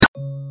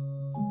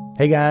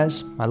Hey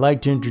guys, I'd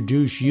like to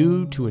introduce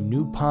you to a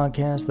new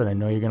podcast that I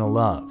know you're going to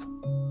love.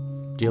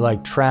 Do you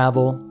like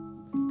travel?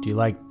 Do you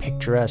like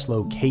picturesque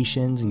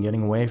locations and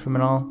getting away from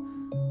it all?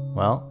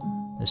 Well,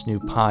 this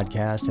new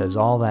podcast has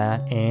all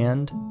that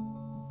and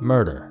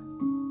murder.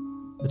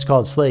 It's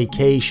called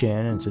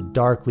Slaycation, and it's a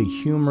darkly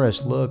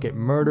humorous look at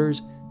murders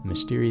and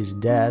mysterious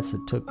deaths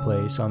that took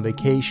place on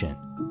vacation.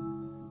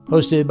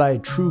 Hosted by a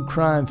true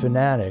crime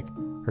fanatic,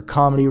 her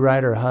comedy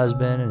writer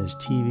husband, and his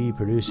TV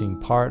producing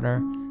partner,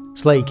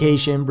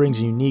 Slaycation brings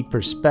a unique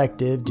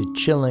perspective to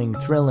chilling,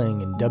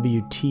 thrilling, and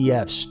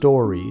WTF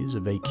stories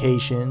of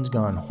vacations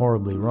gone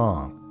horribly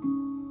wrong.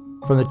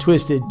 From the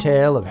twisted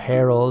tale of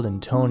Harold and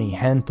Tony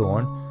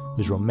Henthorne,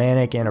 whose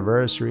romantic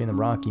anniversary in the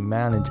Rocky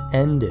Mountains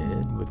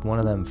ended with one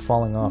of them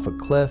falling off a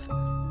cliff,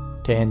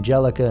 to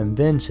Angelica and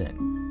Vincent,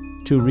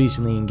 two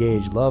recently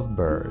engaged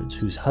lovebirds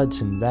whose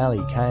Hudson Valley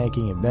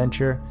kayaking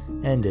adventure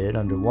ended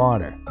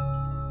underwater.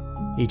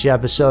 Each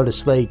episode of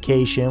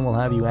Slaycation will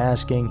have you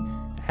asking,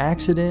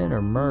 accident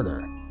or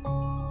murder?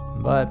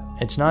 But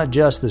it's not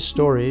just the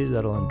stories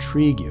that'll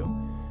intrigue you.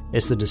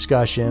 It's the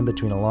discussion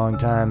between a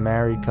longtime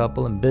married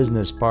couple and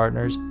business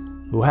partners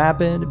who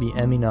happen to be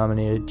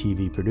Emmy-nominated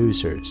TV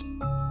producers.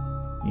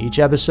 Each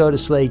episode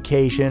of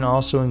Slaycation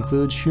also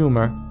includes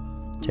humor,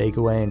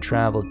 takeaway and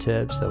travel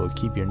tips that will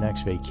keep your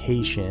next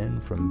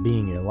vacation from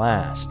being your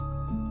last.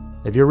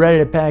 If you're ready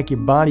to pack your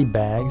body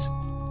bags,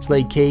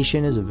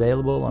 Slaycation is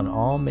available on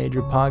all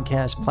major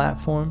podcast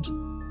platforms.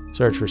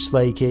 Search for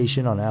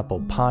Slaycation on Apple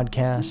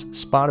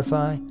Podcasts,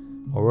 Spotify,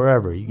 or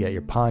wherever you get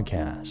your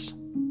podcasts.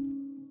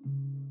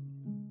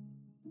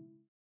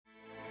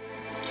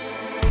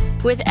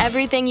 With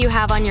everything you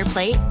have on your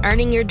plate,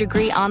 earning your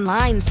degree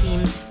online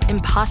seems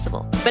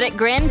impossible. But at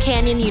Grand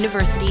Canyon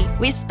University,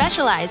 we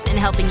specialize in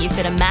helping you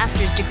fit a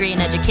master's degree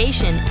in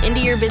education into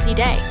your busy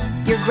day.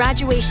 Your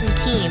graduation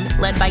team,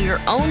 led by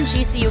your own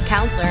GCU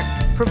counselor,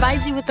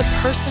 provides you with the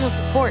personal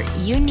support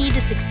you need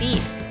to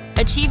succeed.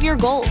 Achieve your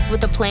goals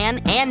with a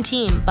plan and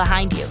team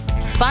behind you.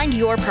 Find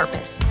your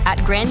purpose at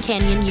Grand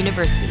Canyon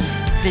University.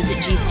 Visit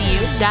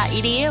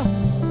gcu.edu.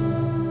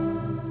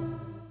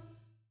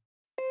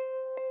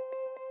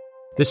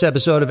 This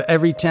episode of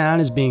Every Town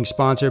is being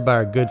sponsored by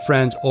our good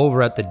friends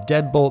over at the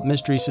Deadbolt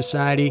Mystery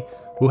Society,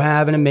 who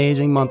have an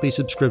amazing monthly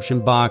subscription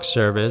box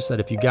service that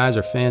if you guys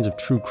are fans of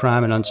true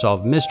crime and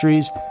unsolved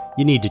mysteries,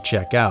 you need to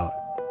check out.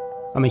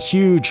 I'm a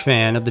huge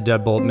fan of the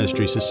Deadbolt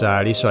Mystery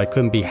Society, so I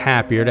couldn't be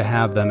happier to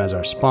have them as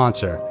our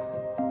sponsor.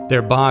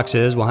 Their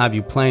boxes will have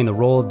you playing the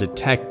role of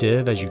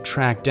detective as you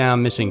track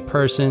down missing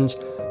persons,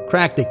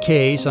 crack the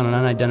case on an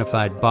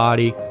unidentified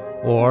body,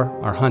 or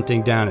are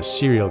hunting down a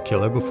serial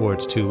killer before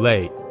it's too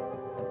late.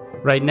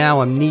 Right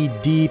now, I'm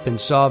knee-deep in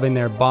solving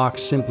their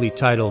box simply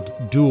titled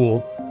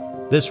Duel.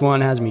 This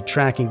one has me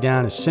tracking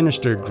down a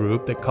sinister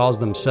group that calls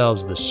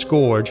themselves the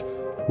Scourge,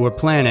 who are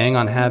planning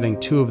on having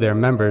two of their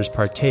members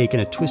partake in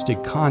a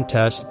twisted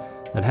contest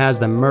that has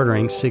them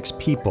murdering 6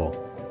 people.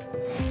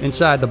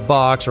 Inside the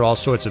box are all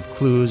sorts of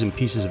clues and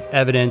pieces of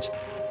evidence,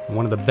 and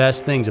one of the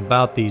best things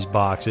about these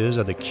boxes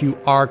are the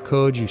QR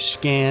codes you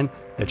scan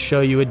that show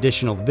you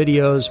additional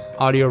videos,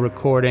 audio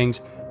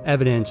recordings,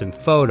 evidence, and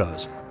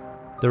photos.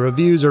 The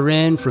reviews are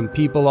in from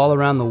people all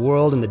around the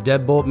world, and the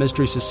Deadbolt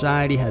Mystery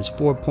Society has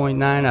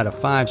 4.9 out of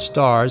 5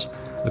 stars,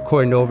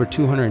 according to over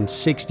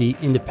 260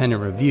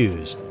 independent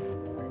reviews.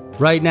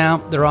 Right now,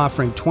 they're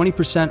offering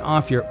 20%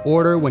 off your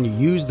order when you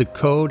use the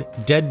code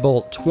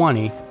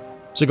DEADBOLT20.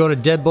 So go to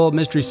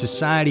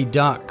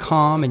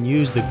deadboltmysterysociety.com and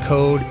use the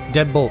code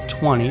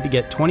DEADBOLT20 to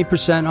get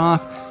 20%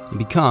 off and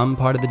become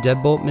part of the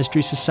Deadbolt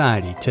Mystery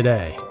Society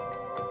today.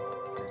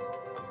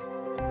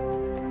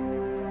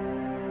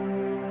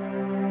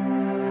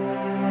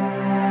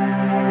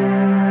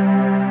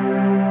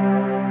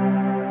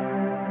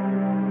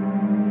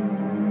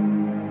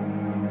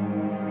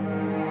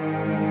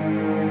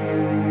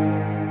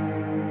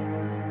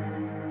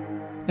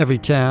 Every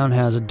town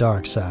has a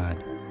dark side.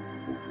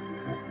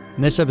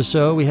 In this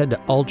episode, we head to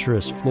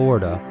Alturas,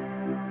 Florida,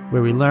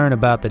 where we learn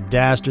about the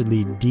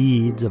dastardly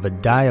deeds of a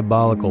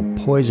diabolical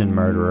poison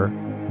murderer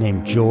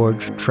named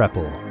George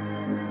Trepal.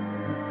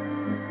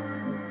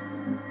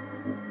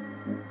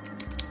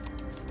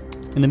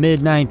 In the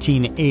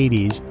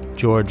mid-1980s,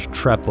 George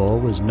Trepal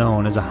was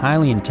known as a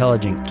highly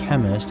intelligent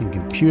chemist and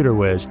computer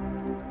whiz,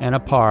 and a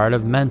part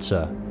of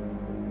Mensa,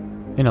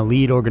 an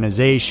elite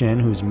organization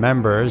whose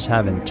members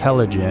have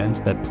intelligence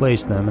that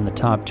place them in the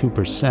top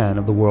 2%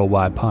 of the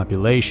worldwide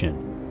population.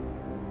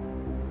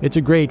 It's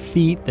a great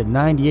feat that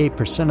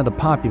 98% of the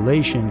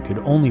population could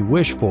only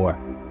wish for,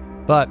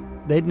 but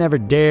they'd never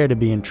dare to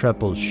be in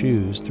Trepal's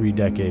shoes 3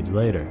 decades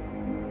later.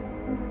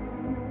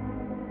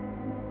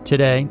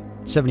 Today,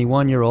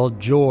 71-year-old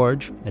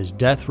George is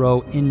death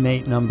row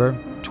inmate number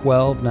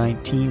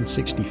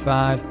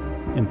 121965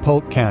 in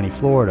Polk County,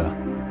 Florida.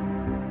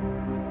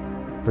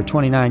 For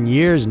 29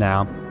 years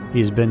now, he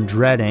has been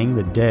dreading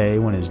the day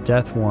when his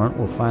death warrant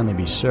will finally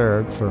be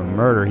served for a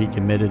murder he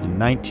committed in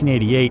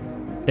 1988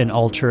 in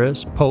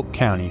Alturas, Polk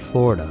County,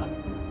 Florida.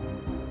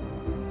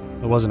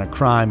 It wasn't a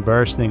crime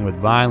bursting with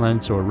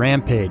violence or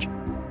rampage,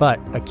 But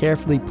a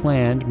carefully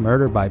planned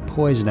murder by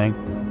poisoning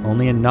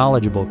only a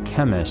knowledgeable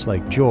chemist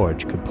like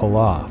George could pull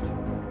off.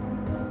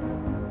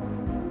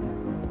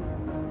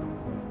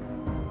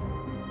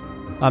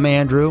 I'm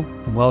Andrew,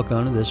 and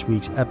welcome to this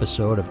week's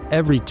episode of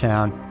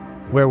Everytown,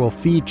 where we'll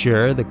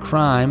feature the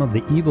crime of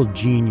the evil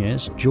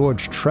genius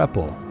George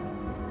Trepal.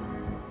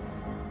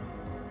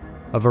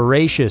 A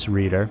voracious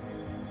reader,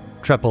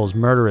 Trepal's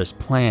murderous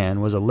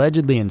plan was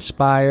allegedly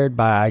inspired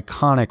by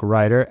iconic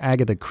writer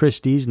Agatha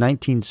Christie's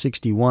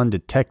 1961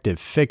 detective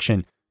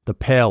fiction, The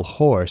Pale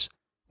Horse,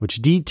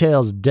 which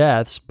details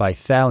deaths by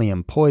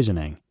thallium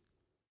poisoning.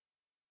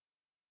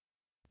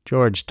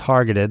 George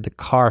targeted the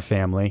Carr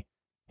family,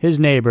 his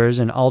neighbors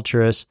in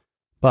Alturas,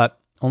 but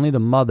only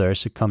the mother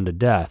succumbed to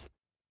death.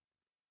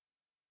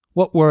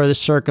 What were the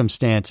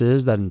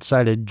circumstances that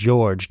incited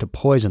George to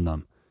poison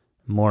them?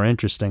 More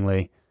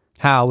interestingly,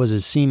 how was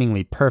his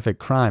seemingly perfect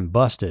crime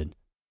busted?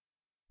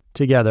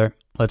 Together,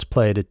 let's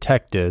play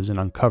detectives and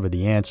uncover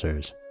the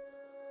answers.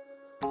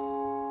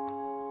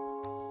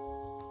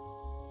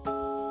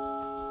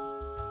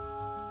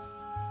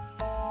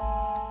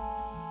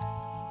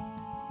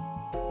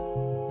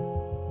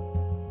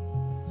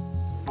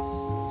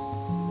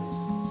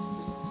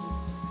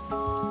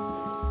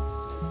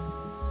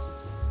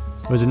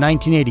 It was in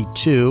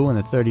 1982 when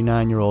the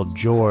 39-year-old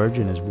George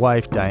and his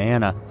wife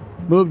Diana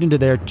moved into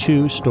their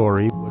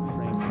two-story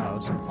wood-frame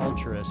house in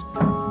Alturas,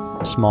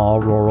 a small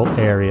rural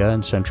area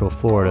in central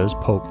Florida's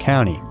Polk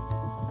County.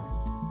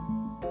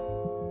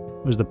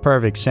 It was the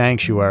perfect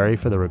sanctuary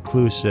for the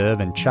reclusive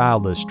and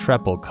childless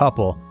Trepal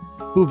couple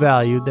who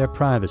valued their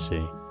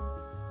privacy.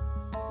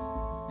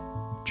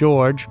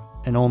 George,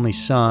 an only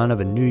son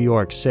of a New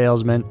York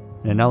salesman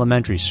and an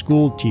elementary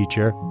school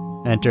teacher,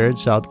 entered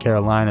South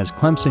Carolina's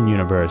Clemson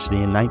University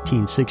in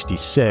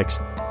 1966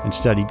 and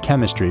studied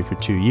chemistry for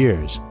 2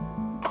 years.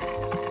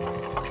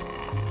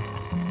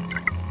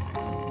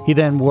 He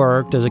then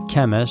worked as a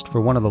chemist for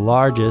one of the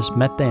largest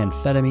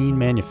methamphetamine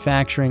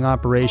manufacturing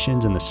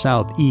operations in the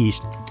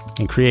Southeast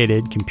and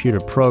created computer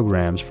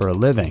programs for a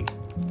living.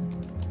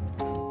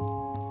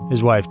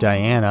 His wife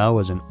Diana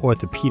was an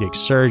orthopedic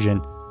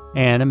surgeon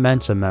and a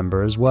Mensa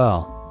member as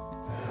well.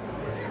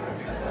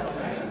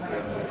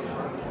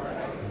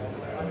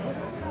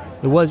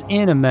 It was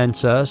in a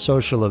Mensa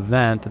social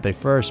event that they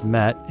first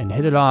met and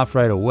hit it off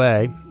right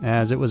away,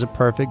 as it was a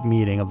perfect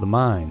meeting of the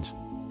minds.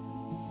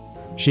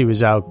 She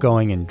was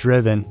outgoing and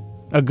driven,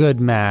 a good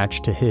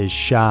match to his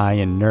shy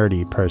and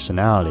nerdy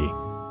personality.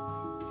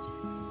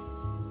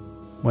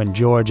 When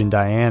George and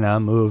Diana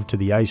moved to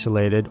the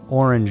isolated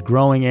orange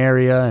growing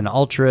area in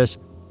Alturas,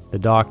 the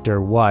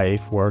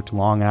doctor-wife worked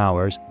long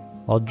hours,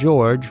 while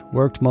George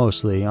worked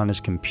mostly on his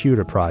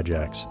computer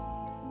projects.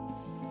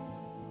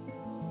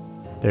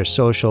 Their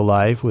social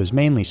life was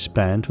mainly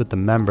spent with the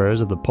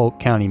members of the Polk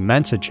County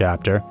Mensa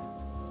chapter.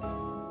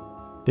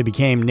 They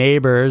became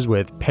neighbors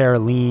with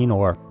Pearline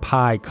or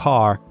Pi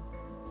Carr,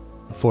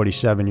 a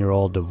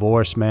 47-year-old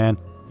divorced man,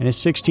 and his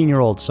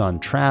 16-year-old son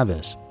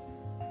Travis.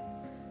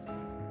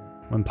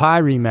 When Pi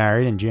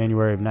remarried in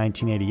January of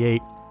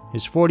 1988,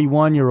 his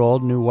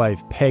 41-year-old new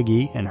wife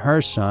Peggy and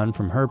her son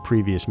from her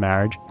previous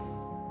marriage,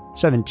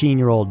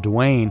 17-year-old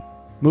Dwayne,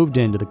 moved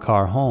into the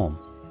Carr home.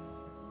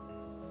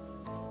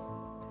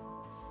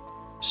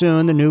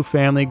 Soon, the new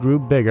family grew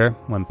bigger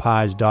when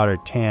Pi's daughter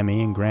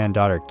Tammy and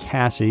granddaughter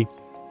Cassie,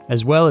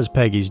 as well as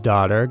Peggy's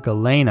daughter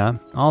Galena,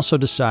 also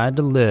decided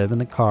to live in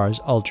the Carr's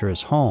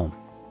Alturas home.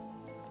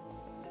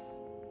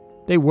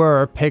 They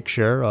were a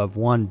picture of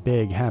one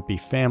big happy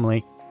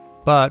family,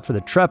 but for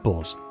the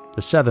Trepals,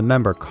 the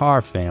 7-member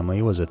Carr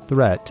family was a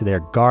threat to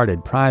their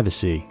guarded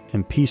privacy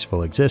and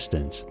peaceful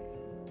existence.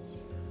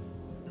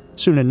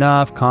 Soon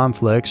enough,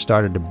 conflict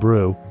started to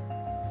brew.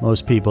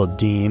 Most people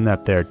deemed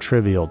that their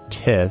trivial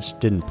tiffs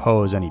didn't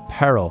pose any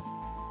peril.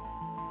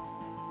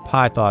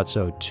 Pi thought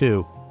so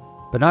too,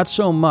 but not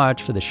so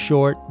much for the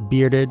short,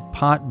 bearded,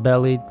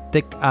 pot-bellied,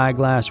 thick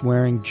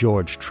eyeglass-wearing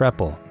George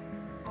Trepal,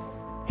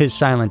 his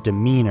silent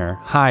demeanor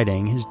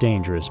hiding his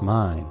dangerous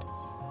mind.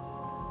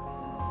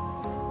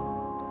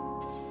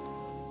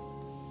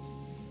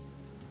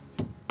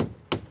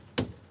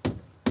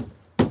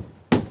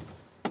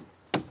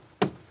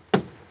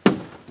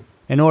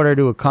 In order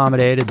to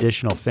accommodate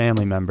additional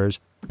family members,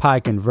 Pi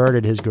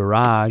converted his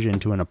garage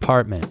into an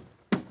apartment.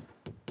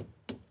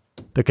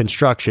 The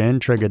construction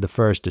triggered the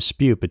first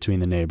dispute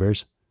between the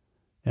neighbors.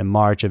 In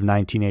March of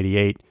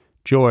 1988,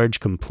 George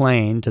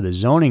complained to the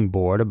zoning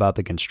board about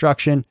the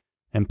construction,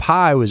 and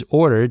Pi was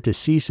ordered to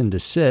cease and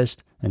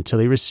desist until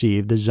he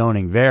received the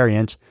zoning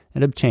variance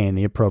and obtained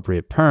the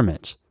appropriate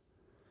permits.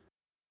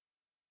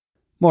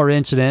 More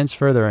incidents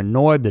further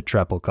annoyed the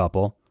Trepal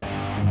couple.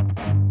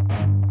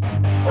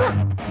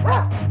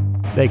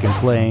 They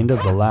complained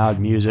of the loud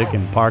music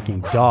and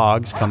barking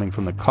dogs coming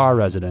from the Carr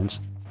residence.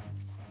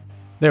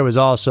 There was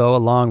also a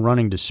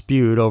long-running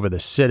dispute over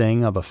the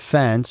sitting of a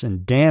fence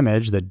and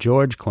damage that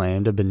George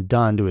claimed had been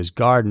done to his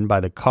garden by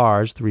the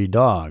Carr's 3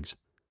 dogs.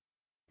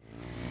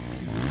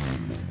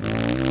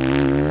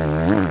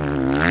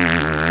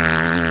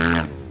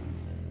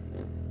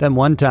 Then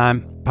one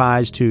time,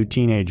 Pye's 2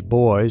 teenage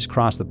boys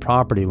crossed the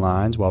property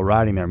lines while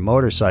riding their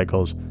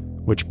motorcycles,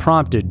 which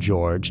prompted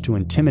George to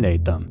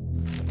intimidate them.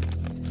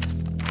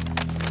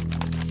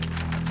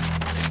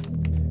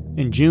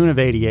 In June of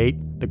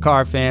 '88, the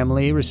Carr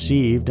family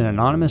received an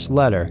anonymous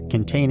letter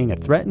containing a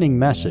threatening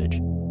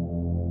message.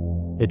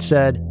 It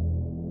said,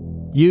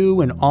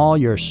 "You and all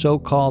your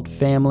so-called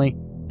family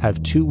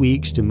have 2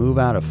 weeks to move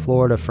out of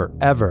Florida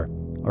forever,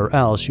 or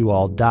else you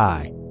all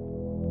die.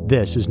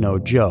 This is no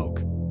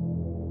joke."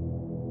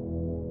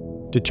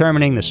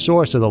 Determining the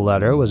source of the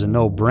letter was a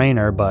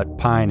no-brainer, but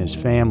Pye and his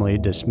family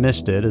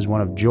dismissed it as one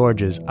of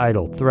George's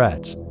idle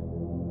threats.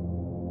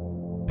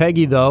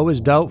 Peggy, though, was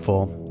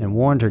doubtful and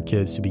warned her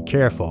kids to be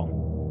careful.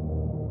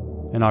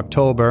 In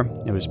October,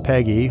 it was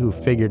Peggy who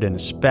figured in a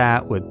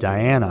spat with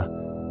Diana.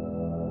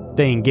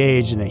 They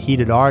engaged in a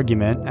heated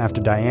argument after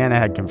Diana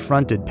had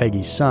confronted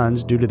Peggy's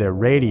sons due to their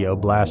radio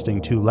blasting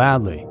too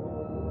loudly.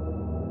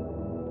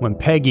 When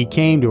Peggy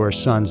came to her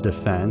son's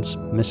defense,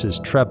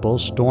 Mrs. Trepal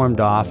stormed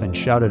off and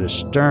shouted a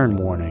stern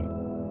warning.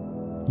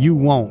 "You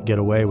won't get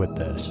away with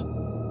this."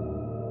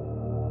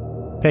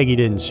 Peggy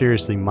didn't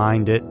seriously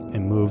mind it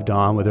and moved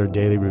on with her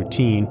daily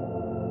routine.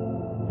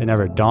 It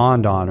never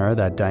dawned on her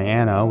that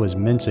Diana was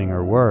mincing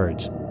her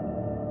words.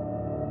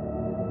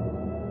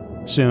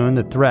 Soon,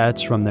 the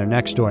threats from their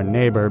next-door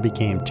neighbor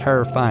became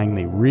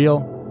terrifyingly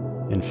real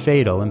and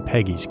fatal in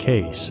Peggy's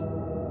case.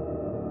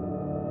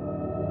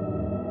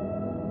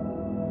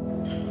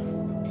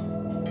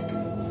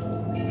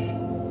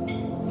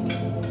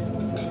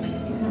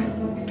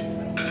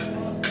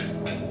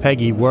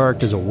 Peggy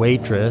worked as a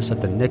waitress at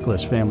the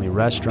Nicholas family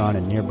restaurant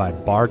in nearby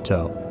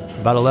Bartow,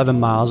 about 11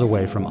 miles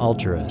away from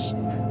Alturas.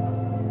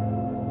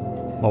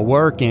 While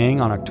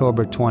working on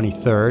October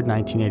 23,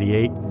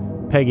 1988,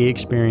 Peggy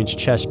experienced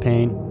chest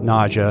pain,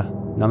 nausea,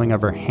 numbing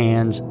of her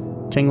hands,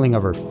 tingling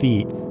of her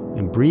feet,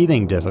 and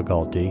breathing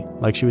difficulty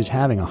like she was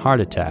having a heart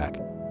attack.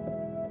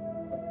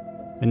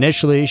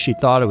 Initially, she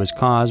thought it was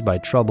caused by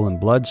trouble in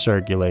blood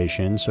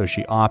circulation, so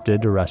she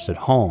opted to rest at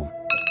home,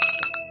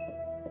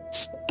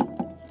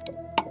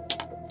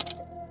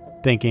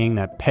 thinking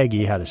that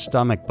Peggy had a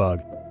stomach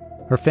bug.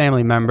 Her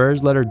family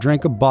members let her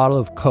drink a bottle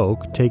of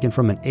Coke taken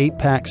from an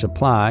 8-pack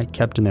supply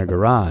kept in their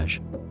garage.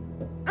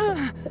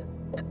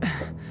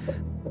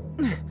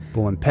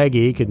 But when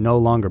Peggy could no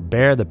longer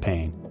bear the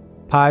pain,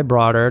 Pye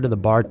brought her to the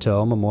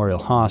Bartow Memorial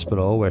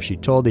Hospital, where she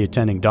told the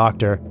attending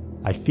doctor,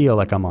 "I feel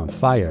like I'm on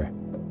fire."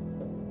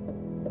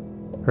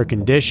 Her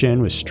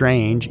condition was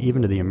strange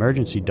even to the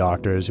emergency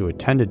doctors who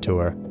attended to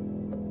her.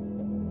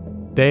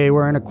 They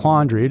were in a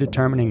quandary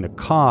determining the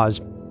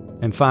cause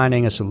and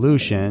finding a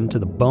solution to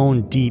the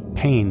bone-deep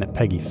pain that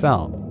Peggy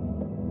felt.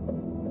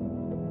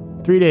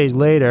 3 days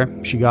later,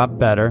 she got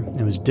better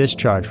and was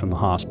discharged from the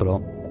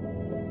hospital.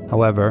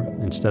 However,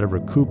 instead of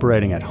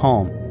recuperating at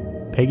home,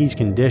 Peggy's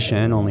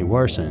condition only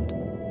worsened.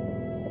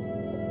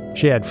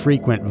 She had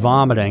frequent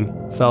vomiting,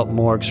 felt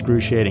more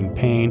excruciating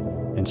pain,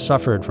 and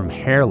suffered from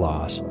hair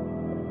loss.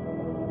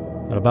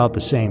 At about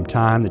the same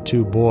time, the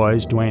 2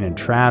 boys, Dwayne and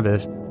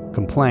Travis,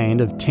 complained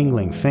of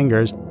tingling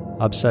fingers,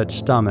 upset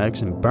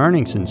stomachs, and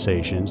burning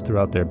sensations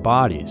throughout their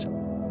bodies.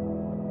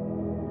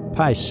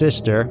 Pye's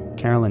sister,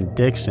 Carolyn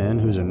Dixon,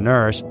 who's a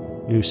nurse,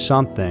 knew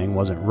something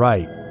wasn't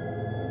right.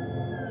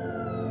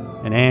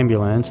 An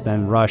ambulance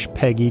then rushed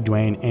Peggy,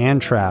 Dwayne,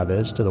 and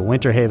Travis to the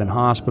Winter Haven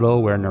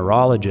Hospital, where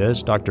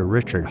neurologist Dr.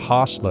 Richard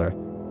Hostler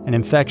and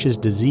infectious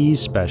disease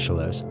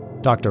specialist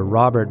Dr.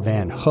 Robert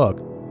Van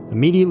Hook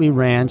immediately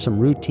ran some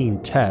routine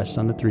tests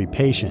on the 3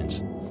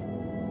 patients.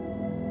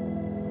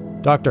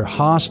 Dr.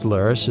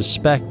 Hostler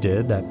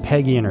suspected that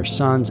Peggy and her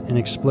son's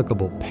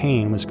inexplicable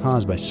pain was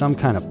caused by some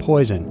kind of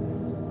poison,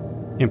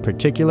 in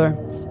particular,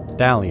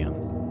 thallium.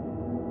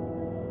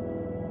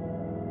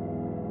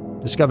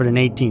 Discovered in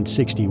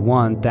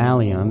 1861,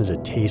 thallium is a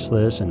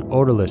tasteless and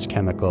odorless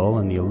chemical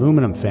in the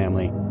aluminum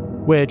family,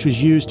 which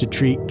was used to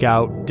treat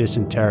gout,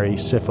 dysentery,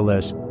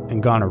 syphilis,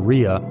 and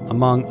gonorrhea,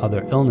 among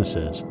other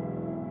illnesses.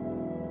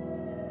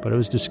 But it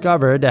was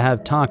discovered to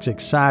have toxic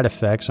side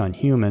effects on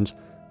humans,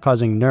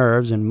 causing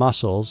nerves and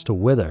muscles to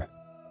wither.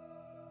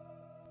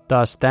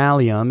 Thus,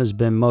 thallium has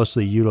been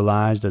mostly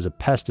utilized as a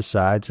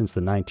pesticide since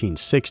the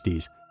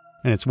 1960s,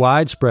 and its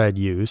widespread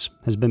use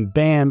has been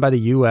banned by the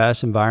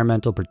U.S.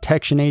 Environmental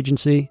Protection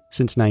Agency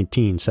since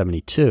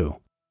 1972.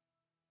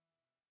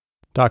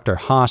 Dr.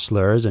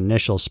 Hostler's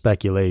initial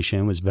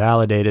speculation was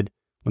validated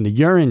when the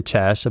urine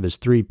tests of his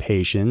 3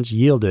 patients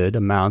yielded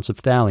amounts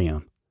of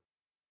thallium.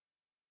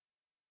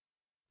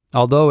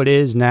 Although it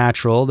is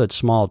natural that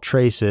small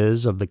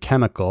traces of the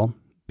chemical,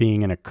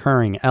 being an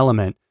occurring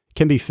element,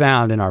 can be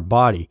found in our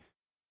body,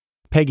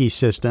 Peggy's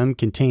system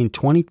contained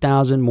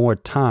 20,000 more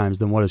times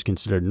than what is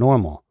considered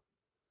normal.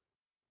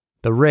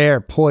 The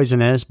rare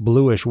poisonous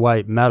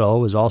bluish-white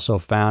metal was also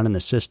found in the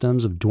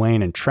systems of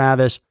Dwayne and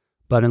Travis,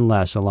 but in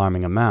less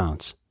alarming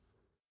amounts.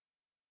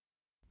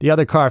 The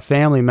other Carr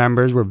family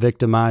members were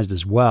victimized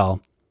as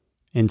well.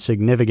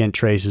 Insignificant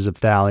traces of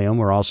thallium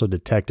were also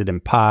detected in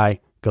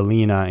Pye,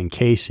 Galena, and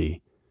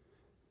Casey.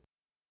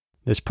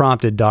 This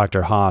prompted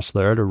Dr.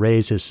 Hostler to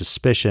raise his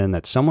suspicion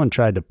that someone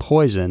tried to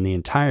poison the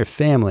entire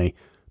family,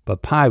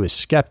 but Pye was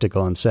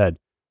skeptical and said,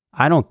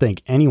 "I don't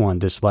think anyone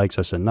dislikes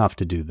us enough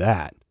to do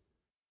that."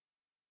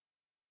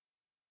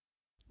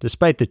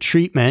 Despite the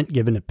treatment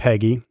given to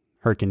Peggy,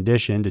 her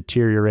condition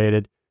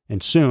deteriorated,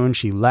 and soon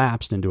she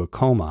lapsed into a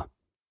coma.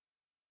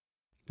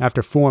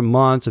 After 4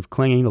 months of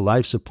clinging to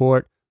life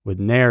support with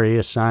nary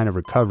a sign of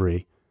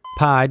recovery,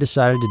 Pye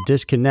decided to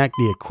disconnect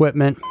the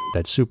equipment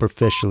that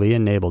superficially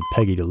enabled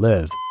Peggy to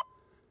live.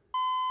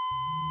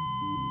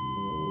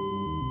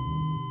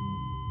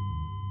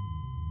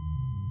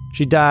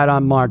 She died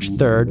on March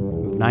 3rd,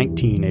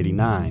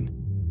 1989.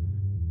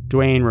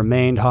 Dwayne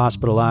remained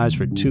hospitalized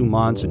for 2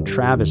 months and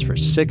Travis for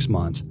 6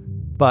 months,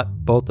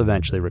 but both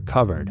eventually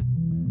recovered.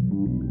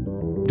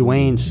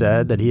 Dwayne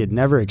said that he had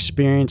never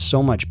experienced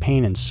so much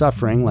pain and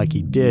suffering like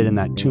he did in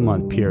that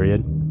 2-month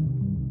period.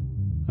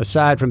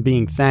 Aside from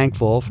being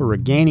thankful for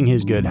regaining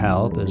his good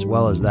health as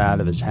well as that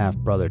of his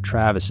half-brother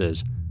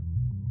Travis's,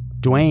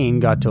 Dwayne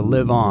got to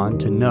live on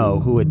to know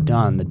who had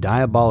done the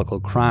diabolical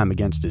crime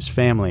against his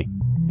family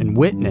and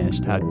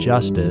witnessed how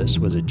justice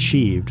was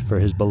achieved for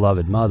his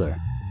beloved mother.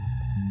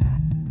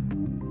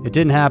 It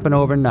didn't happen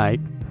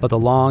overnight, but the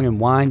long and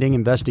winding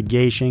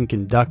investigation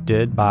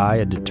conducted by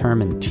a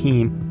determined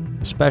team,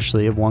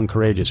 especially of one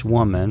courageous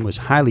woman, was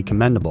highly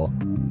commendable.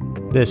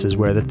 This is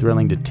where the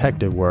thrilling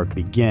detective work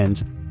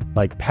begins,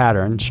 like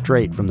pattern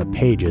straight from the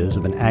pages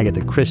of an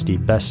Agatha Christie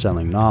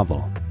best-selling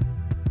novel.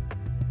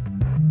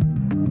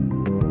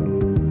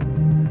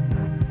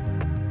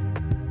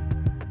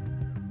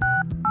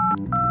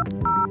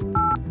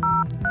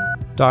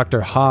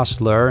 Dr.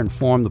 Hostler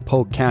informed the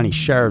Polk County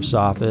Sheriff's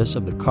Office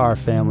of the Carr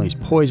family's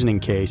poisoning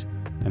case,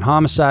 and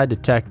homicide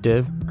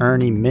detective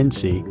Ernie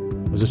Mincy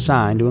was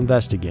assigned to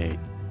investigate.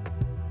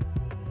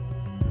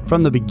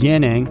 From the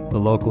beginning, the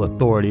local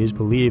authorities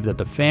believed that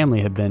the family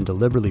had been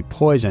deliberately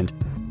poisoned,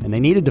 and they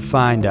needed to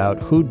find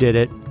out who did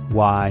it,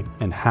 why,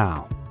 and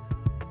how.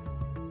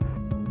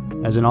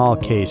 As in all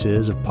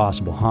cases of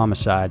possible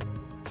homicide,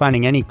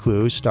 finding any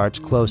clue starts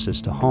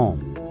closest to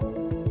home.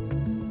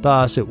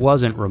 Thus, it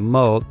wasn't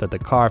remote that the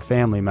Carr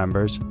family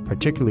members,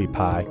 particularly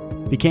Pye,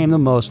 became the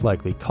most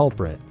likely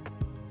culprit.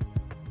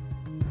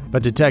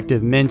 But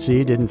Detective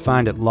Mincy didn't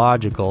find it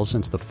logical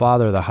since the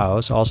father of the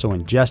house also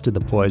ingested the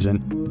poison.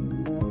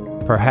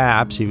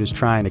 Perhaps he was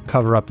trying to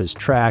cover up his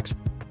tracks,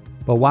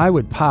 but why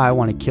would Pye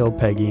want to kill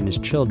Peggy and his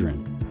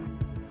children?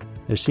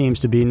 There seems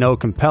to be no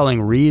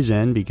compelling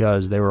reason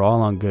because they were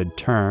all on good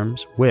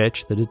terms,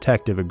 which the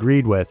detective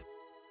agreed with.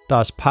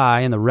 Thus, Pye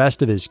and the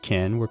rest of his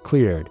kin were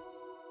cleared.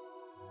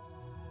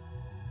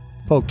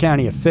 Polk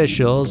County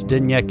officials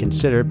didn't yet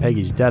consider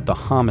Peggy's death a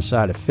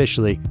homicide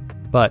officially,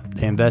 but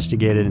they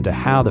investigated into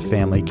how the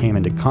family came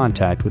into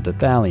contact with the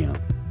thallium.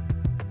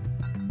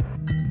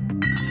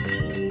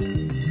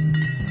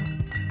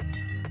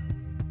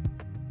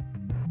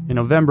 In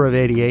November of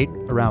 '88,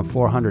 around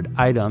 400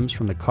 items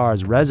from the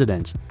Carr's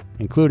residence,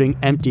 including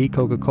empty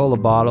Coca-Cola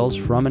bottles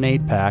from an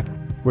 8-pack,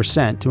 were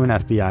sent to an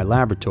FBI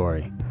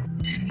laboratory.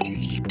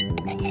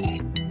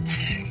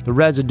 The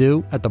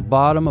residue at the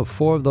bottom of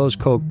 4 of those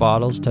Coke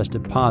bottles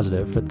tested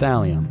positive for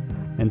thallium,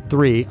 and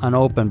 3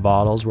 unopened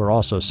bottles were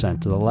also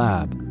sent to the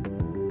lab.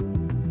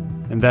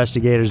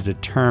 Investigators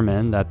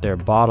determined that their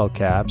bottle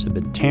caps had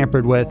been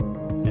tampered with,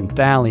 and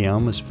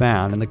thallium was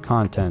found in the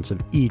contents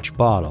of each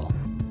bottle.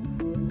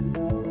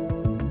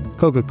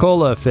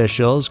 Coca-Cola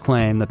officials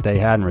claimed that they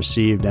hadn't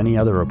received any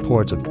other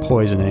reports of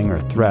poisoning or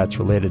threats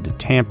related to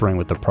tampering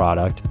with the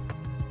product.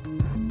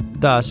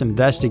 Thus,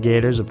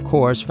 investigators, of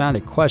course, found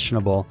it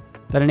questionable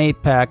that an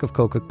 8-pack of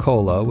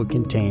Coca-Cola would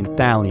contain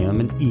thallium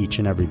in each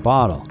and every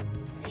bottle.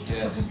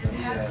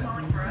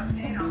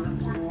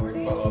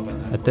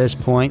 At this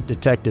point,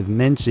 Detective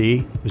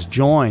Mincy was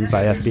joined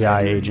by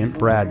FBI agent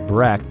Brad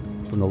Breck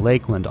from the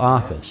Lakeland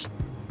office.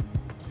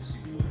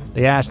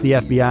 They asked the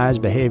FBI's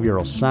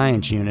Behavioral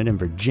Science Unit in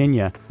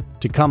Virginia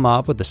to come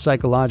up with the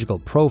psychological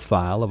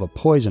profile of a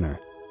poisoner.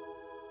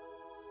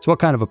 So what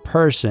kind of a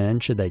person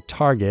should they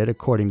target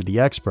according to the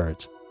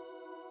experts?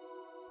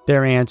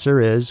 Their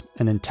answer is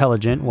an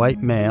intelligent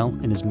white male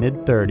in his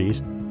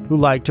mid-30s who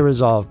liked to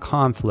resolve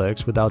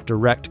conflicts without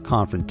direct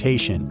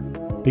confrontation,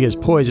 because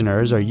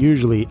poisoners are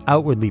usually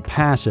outwardly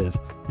passive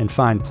and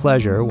find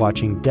pleasure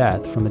watching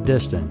death from a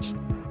distance.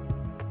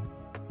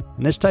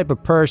 And this type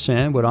of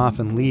person would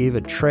often leave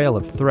a trail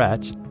of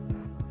threats.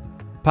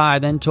 Pye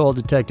then told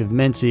Detective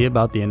Mincy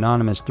about the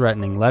anonymous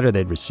threatening letter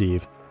they'd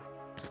received.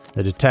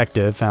 The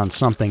detective found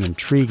something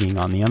intriguing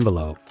on the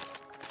envelope.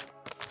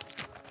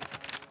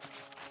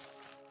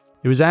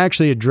 It was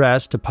actually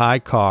addressed to Pye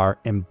Carr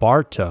in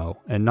Bartow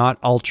and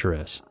not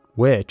Alturas,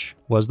 which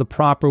was the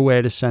proper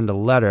way to send a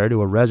letter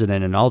to a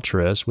resident in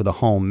Alturas with a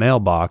home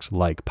mailbox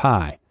like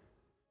Pye.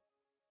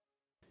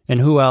 And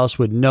who else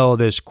would know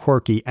this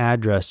quirky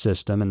address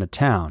system in the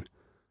town?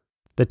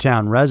 The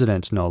town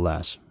residents, no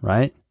less,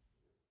 right?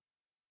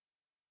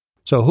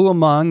 So who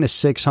among the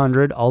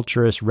 600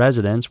 Alturas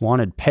residents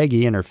wanted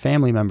Peggy and her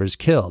family members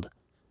killed?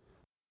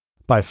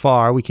 By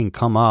far, we can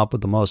come up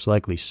with the most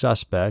likely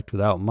suspect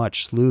without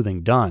much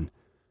sleuthing done.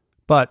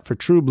 But for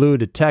true blue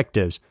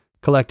detectives,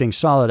 collecting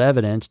solid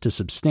evidence to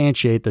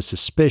substantiate the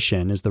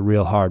suspicion is the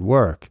real hard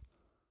work.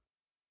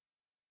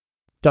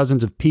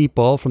 Dozens of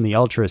people from the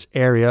Alturas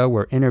area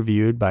were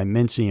interviewed by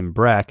Mincy and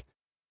Breck,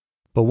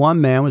 but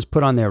one man was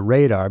put on their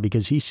radar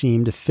because he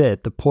seemed to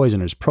fit the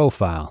poisoner's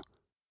profile.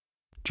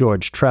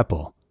 George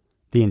Trepal,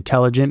 the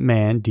intelligent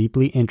man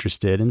deeply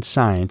interested in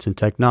science and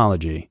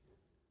technology.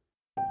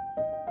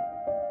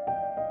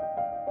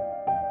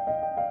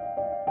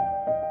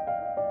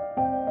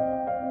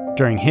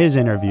 During his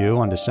interview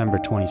on December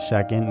 22,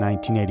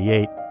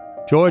 1988,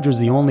 George was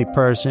the only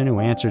person who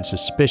answered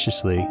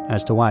suspiciously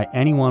as to why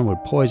anyone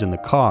would poison the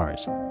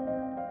cars.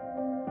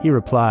 He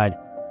replied,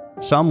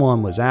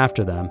 "Someone was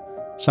after them.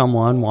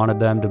 Someone wanted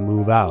them to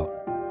move out."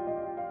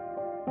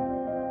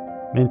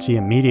 Mincy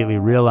immediately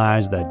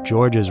realized that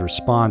George's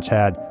response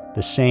had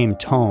the same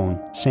tone,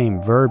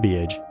 same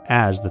verbiage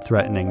as the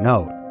threatening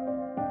note.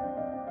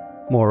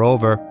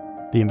 Moreover,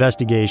 the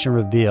investigation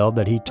revealed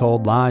that he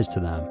told lies to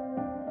them.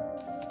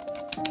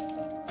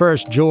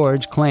 First,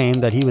 George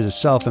claimed that he was a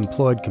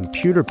self-employed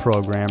computer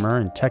programmer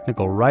and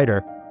technical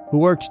writer who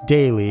worked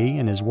daily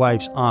in his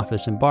wife's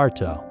office in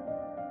Bartow.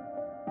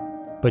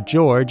 But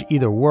George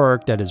either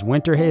worked at his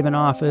Winter Haven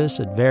office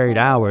at varied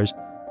hours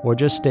or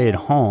just stayed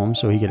home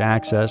so he could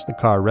access the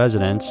Carr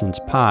residence, since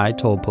Pye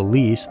told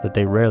police that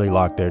they rarely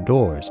locked their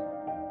doors.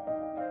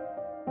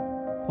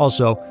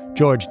 Also,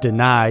 George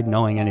denied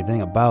knowing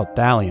anything about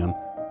thallium.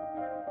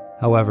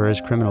 However, his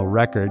criminal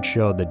record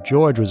showed that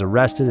George was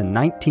arrested in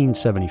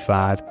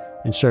 1975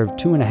 and served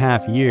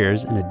 2.5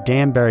 years in a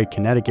Danbury,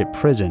 Connecticut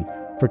prison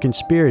for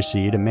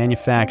conspiracy to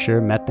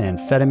manufacture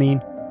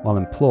methamphetamine while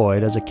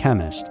employed as a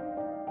chemist.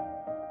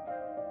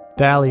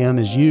 Thallium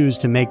is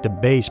used to make the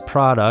base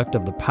product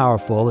of the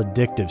powerful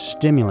addictive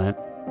stimulant.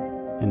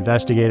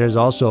 Investigators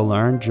also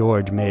learned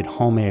George made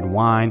homemade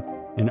wine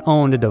and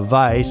owned a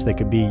device that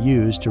could be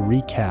used to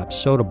recap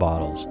soda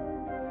bottles.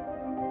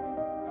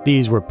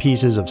 These were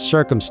pieces of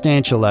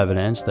circumstantial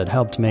evidence that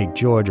helped make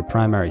George a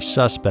primary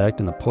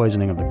suspect in the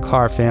poisoning of the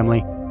Carr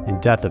family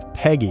and death of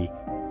Peggy,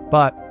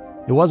 but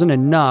it wasn't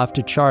enough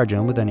to charge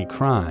him with any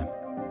crime.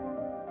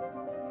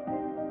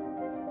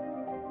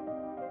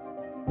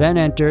 Then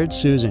entered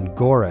Susan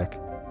Gorick,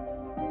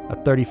 a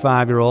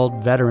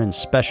 35-year-old veteran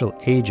special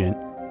agent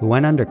who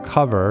went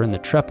undercover in the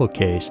Trepal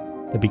case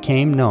that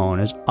became known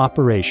as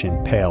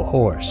Operation Pale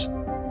Horse.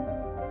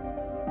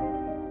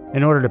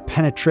 In order to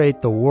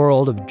penetrate the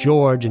world of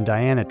George and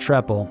Diana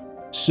Trepal,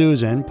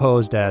 Susan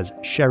posed as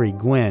Sherry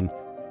Gwynn,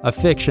 a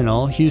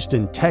fictional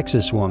Houston,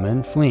 Texas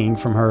woman fleeing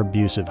from her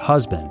abusive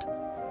husband.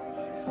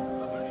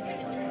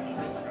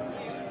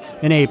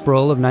 In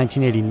April of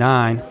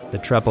 1989, the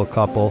Trepal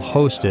couple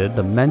hosted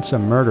the Mensa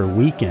Murder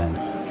Weekend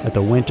at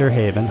the Winter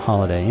Haven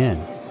Holiday Inn.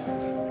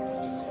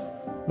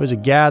 It was a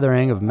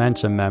gathering of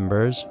Mensa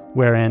members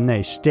wherein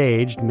they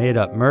staged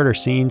made-up murder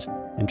scenes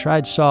and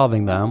tried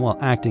solving them while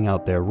acting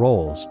out their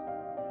roles.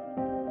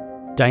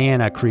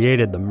 Diana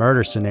created the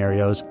murder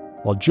scenarios,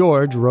 while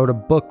George wrote a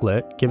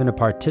booklet given to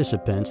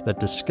participants that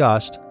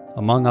discussed,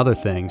 among other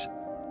things,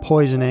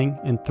 poisoning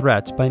and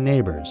threats by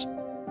neighbors.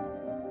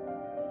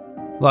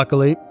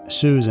 Luckily,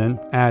 Susan,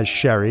 as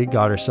Sherry,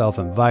 got herself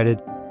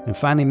invited and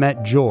finally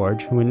met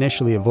George, who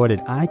initially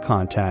avoided eye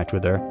contact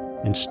with her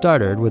and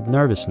stuttered with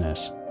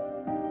nervousness.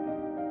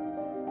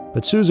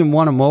 But Susan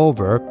won him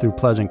over through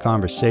pleasant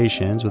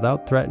conversations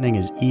without threatening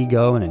his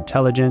ego and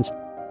intelligence,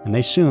 and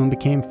they soon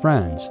became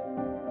friends.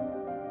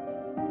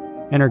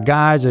 In her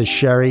guise as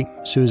Sherry,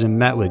 Susan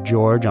met with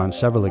George on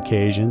several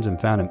occasions and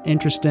found him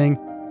interesting,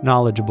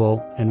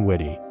 knowledgeable, and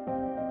witty.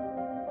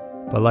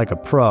 But like a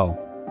pro,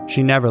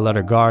 she never let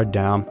her guard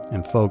down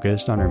and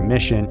focused on her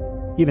mission,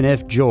 even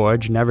if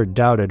George never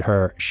doubted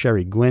her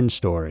Sherry Gwynn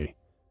story.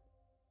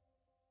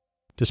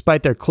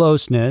 Despite their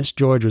closeness,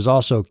 George was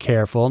also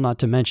careful not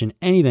to mention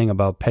anything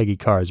about Peggy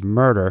Carr's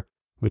murder,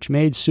 which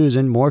made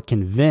Susan more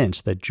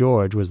convinced that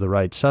George was the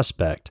right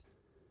suspect.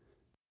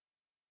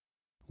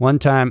 One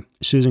time,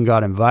 Susan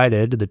got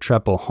invited to the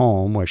Trepal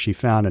home where she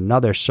found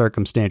another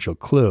circumstantial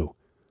clue.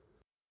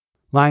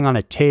 Lying on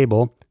a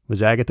table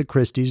was Agatha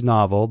Christie's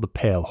novel The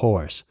Pale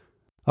Horse,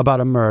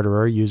 about a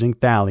murderer using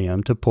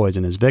thallium to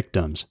poison his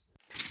victims.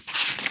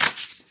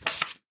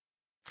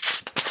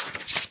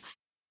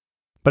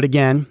 But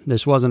again,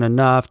 this wasn't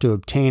enough to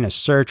obtain a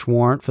search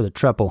warrant for the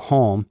Trepal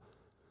home.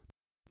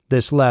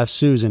 This left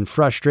Susan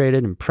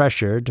frustrated and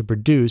pressured to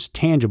produce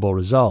tangible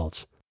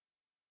results.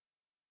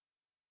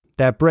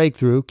 That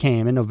breakthrough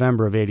came in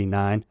November of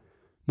 '89,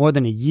 more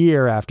than a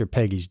year after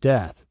Peggy's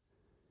death.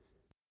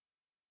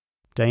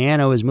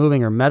 Diana was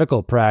moving her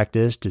medical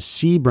practice to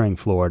Sebring,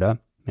 Florida,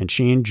 and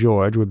she and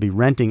George would be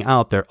renting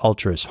out their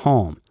Alturas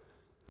home.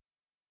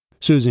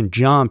 Susan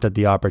jumped at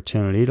the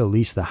opportunity to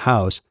lease the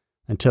house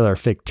until her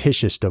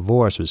fictitious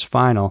divorce was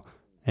final,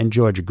 and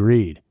George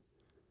agreed.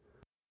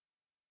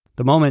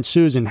 The moment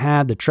Susan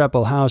had the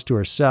Trepal house to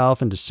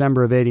herself in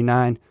December of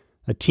 '89,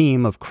 a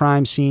team of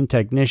crime scene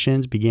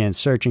technicians began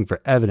searching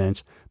for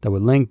evidence that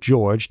would link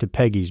George to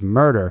Peggy's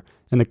murder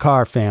and the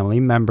Carr family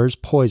members'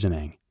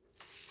 poisoning.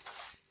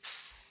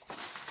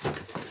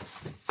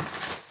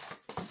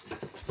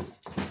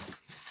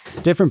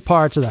 Different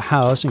parts of the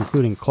house,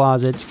 including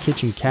closets,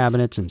 kitchen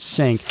cabinets, and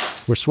sink,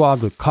 were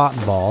swabbed with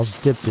cotton balls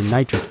dipped in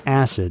nitric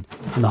acid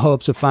in the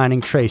hopes of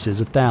finding traces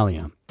of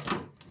thallium.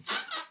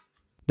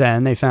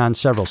 Then they found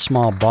several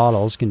small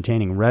bottles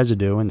containing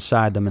residue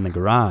inside them in the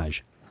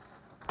garage.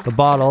 The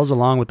bottles,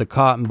 along with the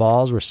cotton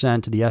balls, were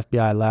sent to the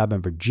FBI lab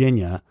in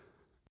Virginia.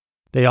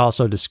 They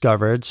also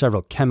discovered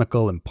several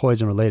chemical and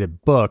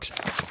poison-related books,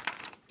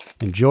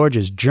 and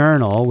George's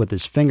journal with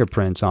his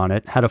fingerprints on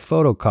it had a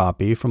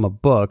photocopy from a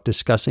book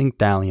discussing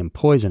thallium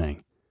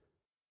poisoning.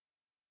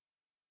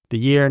 The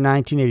year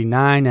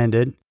 1989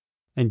 ended,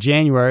 and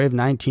January of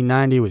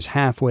 1990 was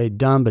halfway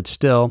done, but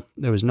still,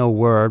 there was no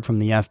word from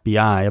the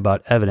FBI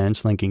about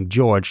evidence linking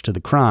George to the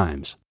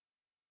crimes.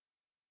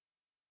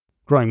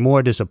 Growing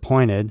more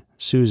disappointed,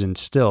 Susan,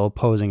 still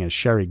posing as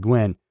Sherry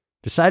Gwynn,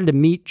 decided to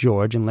meet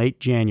George in late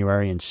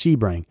January in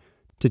Sebring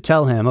to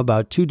tell him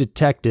about two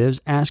detectives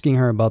asking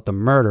her about the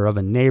murder of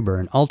a neighbor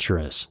in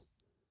Alturas.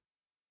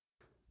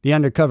 The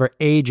undercover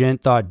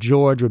agent thought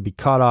George would be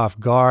caught off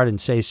guard and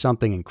say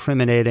something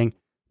incriminating,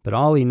 but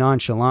all he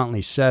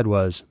nonchalantly said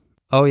was,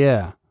 "Oh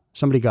yeah,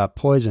 somebody got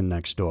poisoned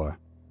next door."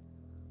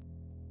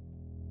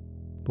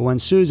 But when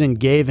Susan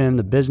gave him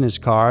the business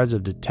cards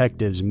of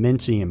Detectives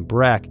Mincy and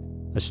Breck,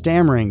 a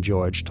stammering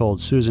George told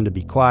Susan to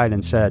be quiet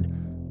and said,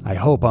 "I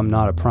hope I'm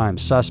not a prime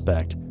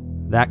suspect.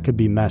 That could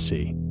be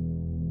messy."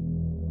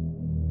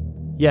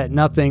 Yet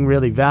nothing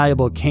really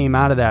valuable came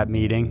out of that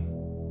meeting.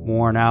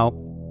 Worn out,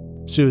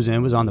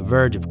 Susan was on the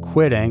verge of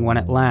quitting when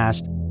at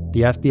last,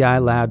 the FBI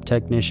lab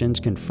technicians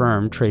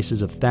confirmed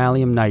traces of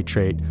thallium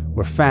nitrate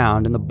were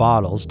found in the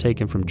bottles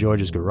taken from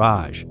George's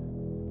garage.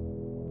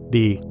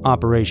 The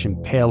Operation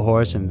Pale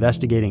Horse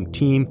investigating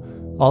team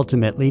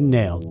ultimately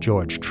nailed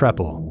George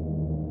Trepal.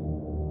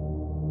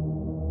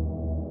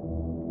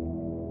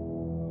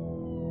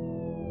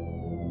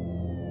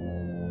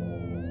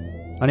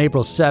 On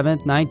April 7,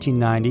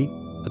 1990,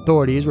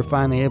 authorities were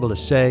finally able to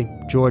say,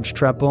 "George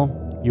Trepal,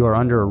 you are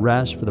under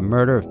arrest for the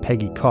murder of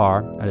Peggy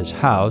Carr at his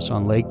house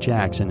on Lake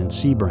Jackson in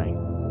Sebring."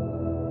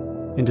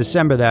 In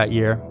December that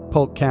year,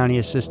 Polk County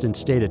Assistant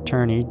State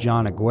Attorney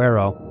John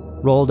Aguero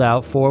rolled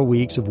out 4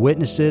 weeks of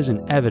witnesses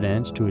and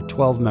evidence to a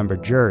 12-member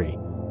jury.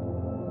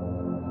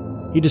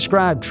 He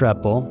described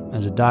Trepal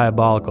as a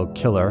diabolical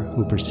killer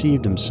who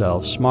perceived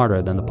himself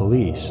smarter than the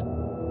police.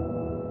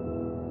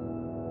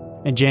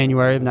 In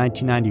January of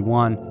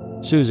 1991,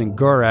 Susan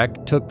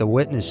Gurek took the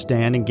witness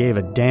stand and gave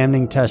a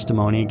damning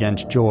testimony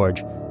against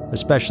George,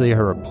 especially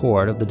her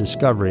report of the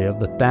discovery of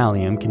the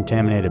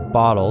thallium-contaminated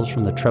bottles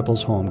from the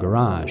Trepal's home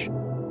garage.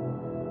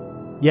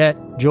 Yet,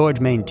 George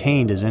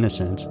maintained his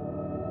innocence.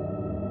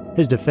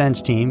 His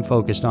defense team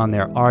focused on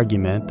their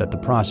argument that the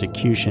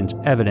prosecution's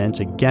evidence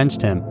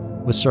against him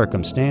was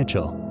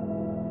circumstantial.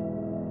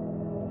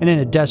 And in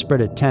a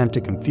desperate attempt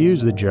to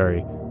confuse the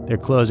jury, their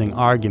closing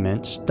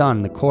argument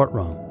stunned the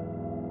courtroom.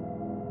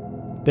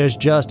 There's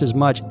just as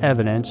much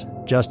evidence,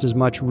 just as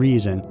much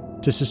reason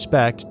to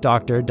suspect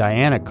Dr.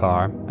 Diana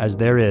Carr as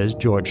there is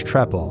George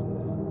Trepal,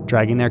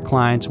 dragging their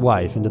client's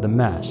wife into the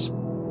mess.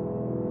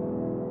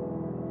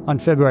 On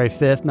February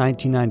 5,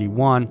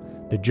 1991,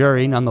 the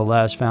jury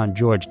nonetheless found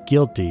George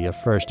guilty of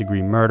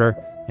first-degree murder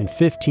and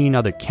 15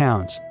 other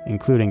counts,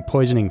 including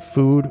poisoning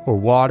food or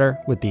water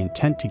with the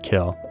intent to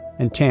kill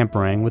and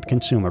tampering with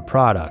consumer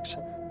products.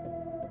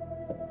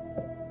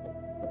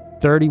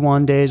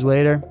 31 days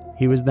later,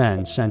 he was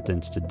then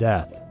sentenced to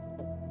death.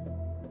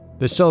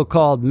 The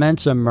so-called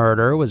Mensa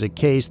murder was a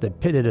case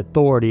that pitted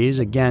authorities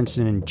against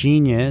an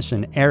ingenious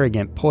and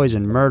arrogant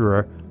poison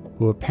murderer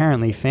who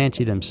apparently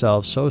fancied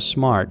himself so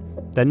smart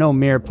that no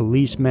mere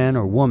policeman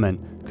or woman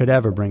could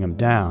ever bring him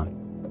down.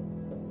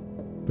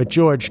 But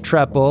George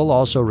Trepal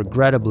also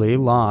regrettably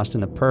lost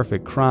in the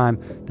perfect crime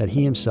that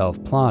he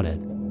himself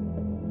plotted.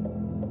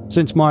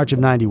 Since March of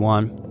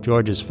 '91,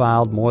 George has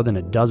filed more than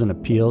a dozen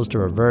appeals to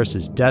reverse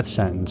his death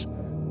sentence,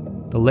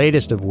 the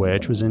latest of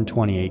which was in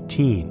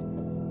 2018.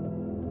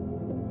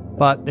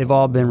 But they've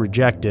all been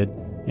rejected,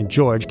 and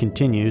George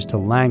continues to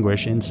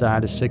languish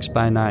inside a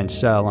 6x9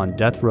 cell on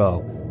death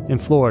row in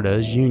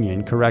Florida's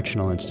Union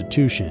Correctional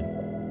Institution.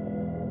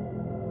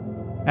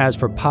 As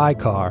for Pye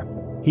Carr,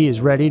 he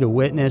is ready to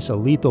witness a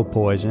lethal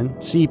poison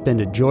seep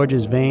into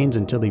George's veins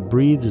until he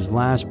breathes his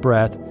last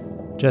breath,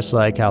 just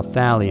like how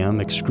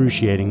thallium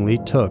excruciatingly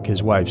took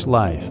his wife's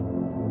life.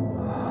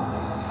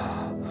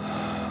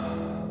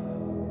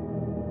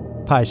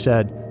 Pye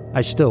said,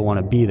 "I still want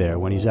to be there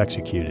when he's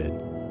executed."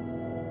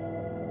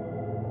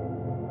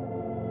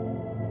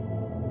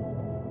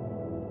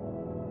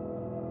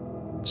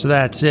 So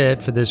that's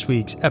it for this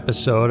week's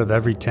episode of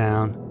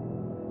Everytown.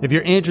 If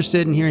you're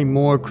interested in hearing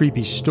more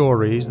creepy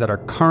stories that are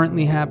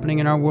currently happening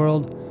in our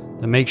world,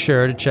 then make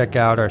sure to check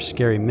out our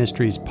Scary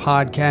Mysteries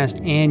podcast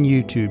and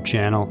YouTube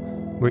channel,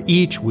 where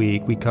each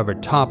week we cover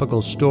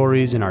topical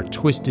stories in our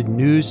Twisted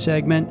News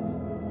segment,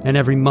 And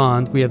every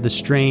month, we have the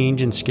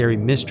strange and scary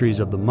mysteries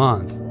of the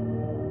month.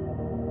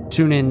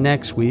 Tune in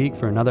next week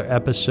for another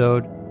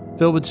episode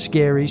filled with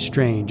scary,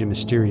 strange, and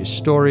mysterious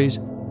stories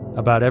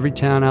about every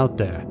town out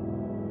there.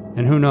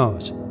 And who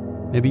knows,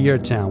 maybe your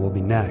town will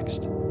be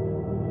next.